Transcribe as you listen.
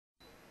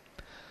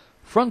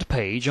front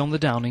page on the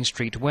Downing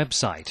Street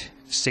website,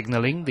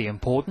 signalling the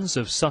importance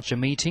of such a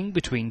meeting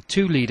between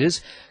two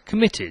leaders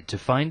committed to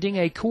finding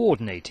a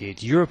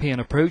coordinated European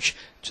approach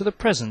to the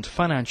present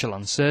financial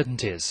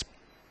uncertainties.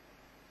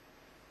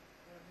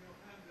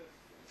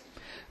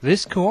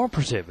 This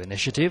cooperative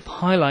initiative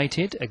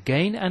highlighted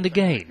again and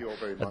again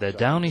at the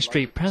Downing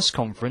Street press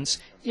conference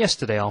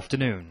yesterday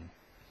afternoon.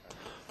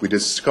 We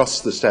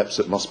discussed the steps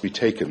that must be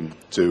taken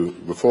to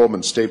reform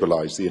and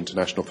stabilise the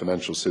international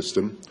financial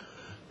system,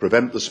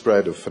 prevent the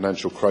spread of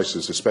financial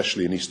crisis,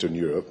 especially in Eastern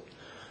Europe,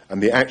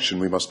 and the action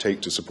we must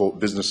take to support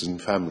businesses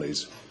and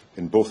families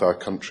in both our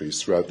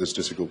countries throughout this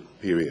difficult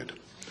period.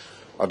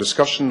 Our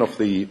discussion of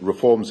the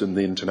reforms in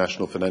the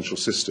international financial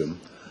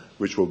system,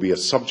 which will be a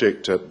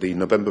subject at the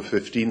November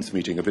 15th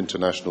meeting of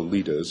international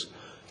leaders,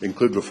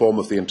 include reform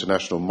of the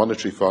International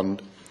Monetary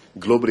Fund,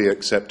 globally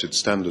accepted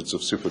standards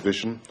of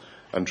supervision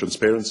and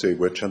transparency,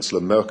 where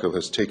Chancellor Merkel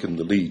has taken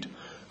the lead,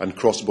 and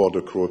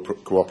cross-border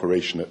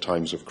cooperation at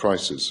times of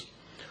crisis.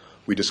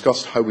 We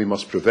discussed how we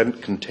must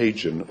prevent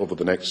contagion over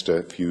the next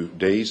few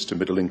days to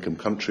middle-income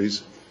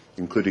countries,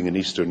 including in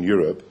Eastern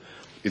Europe.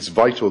 It's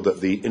vital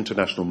that the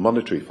International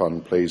Monetary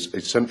Fund plays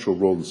a central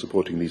role in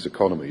supporting these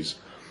economies.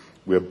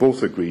 We have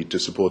both agreed to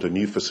support a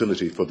new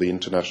facility for the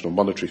International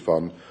Monetary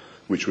Fund,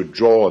 which would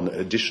draw on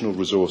additional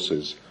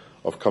resources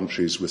of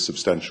countries with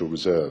substantial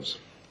reserves.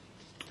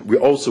 We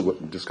also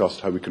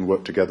discussed how we can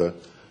work together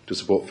to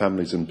support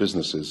families and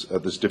businesses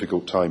at this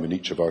difficult time in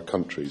each of our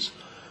countries.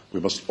 We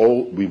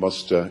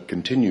must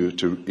continue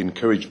to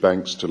encourage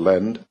banks to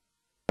lend.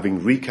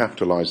 Having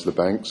recapitalised the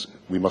banks,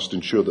 we must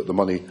ensure that the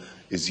money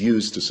is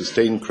used to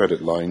sustain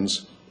credit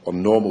lines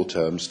on normal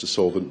terms to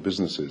solvent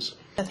businesses.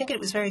 I think it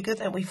was very good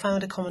that we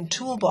found a common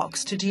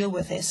toolbox to deal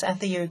with this at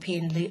the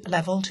European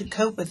level to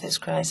cope with this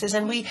crisis,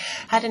 and we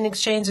had an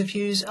exchange of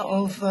views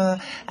of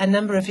a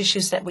number of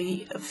issues that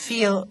we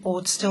feel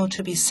ought still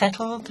to be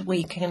settled.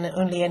 We can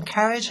only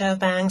encourage our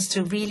banks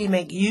to really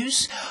make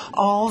use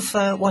of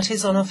what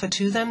is on offer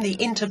to them. The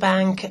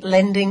interbank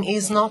lending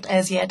is not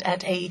as yet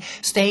at a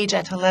stage,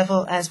 at a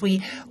level as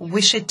we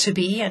wish it to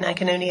be, and I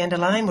can only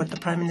underline what the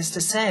Prime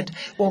Minister said.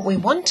 What we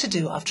want to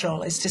do, after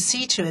all, is to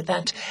see to it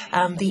that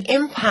the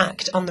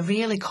impact on the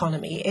real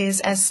economy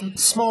is as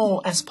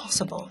small as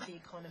possible.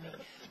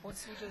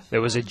 There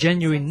was a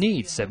genuine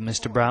need, said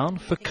Mr. Brown,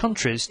 for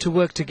countries to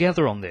work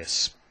together on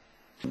this.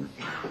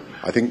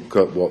 I think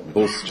what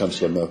both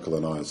Chancellor Merkel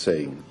and I are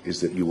saying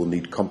is that you will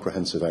need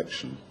comprehensive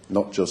action,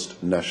 not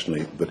just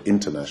nationally but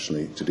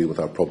internationally, to deal with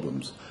our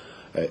problems.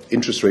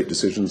 Interest rate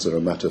decisions are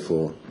a matter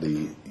for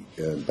the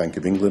Bank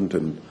of England,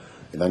 and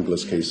in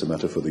Angela's case, a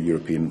matter for the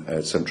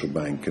European Central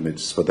Bank, and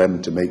it's for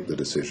them to make the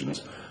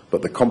decisions.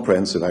 But the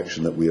comprehensive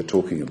action that we are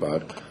talking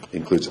about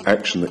includes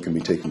action that can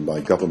be taken by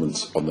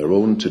governments on their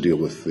own to deal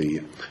with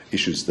the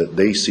issues that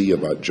they see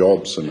about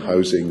jobs and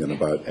housing and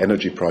about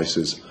energy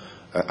prices,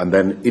 and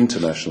then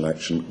international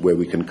action where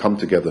we can come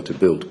together to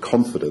build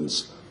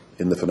confidence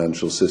in the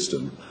financial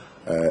system.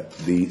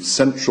 The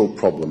central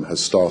problem has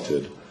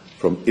started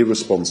from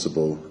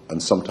irresponsible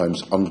and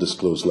sometimes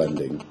undisclosed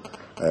lending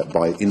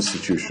by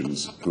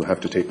institutions who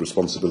have to take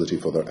responsibility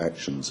for their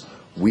actions.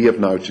 We have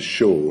now to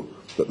show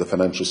that the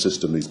financial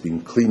system is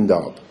being cleaned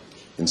up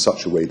in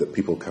such a way that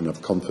people can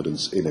have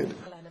confidence in it.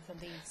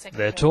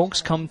 Their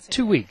talks come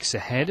 2 weeks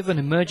ahead of an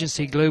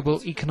emergency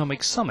global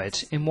economic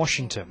summit in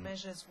Washington.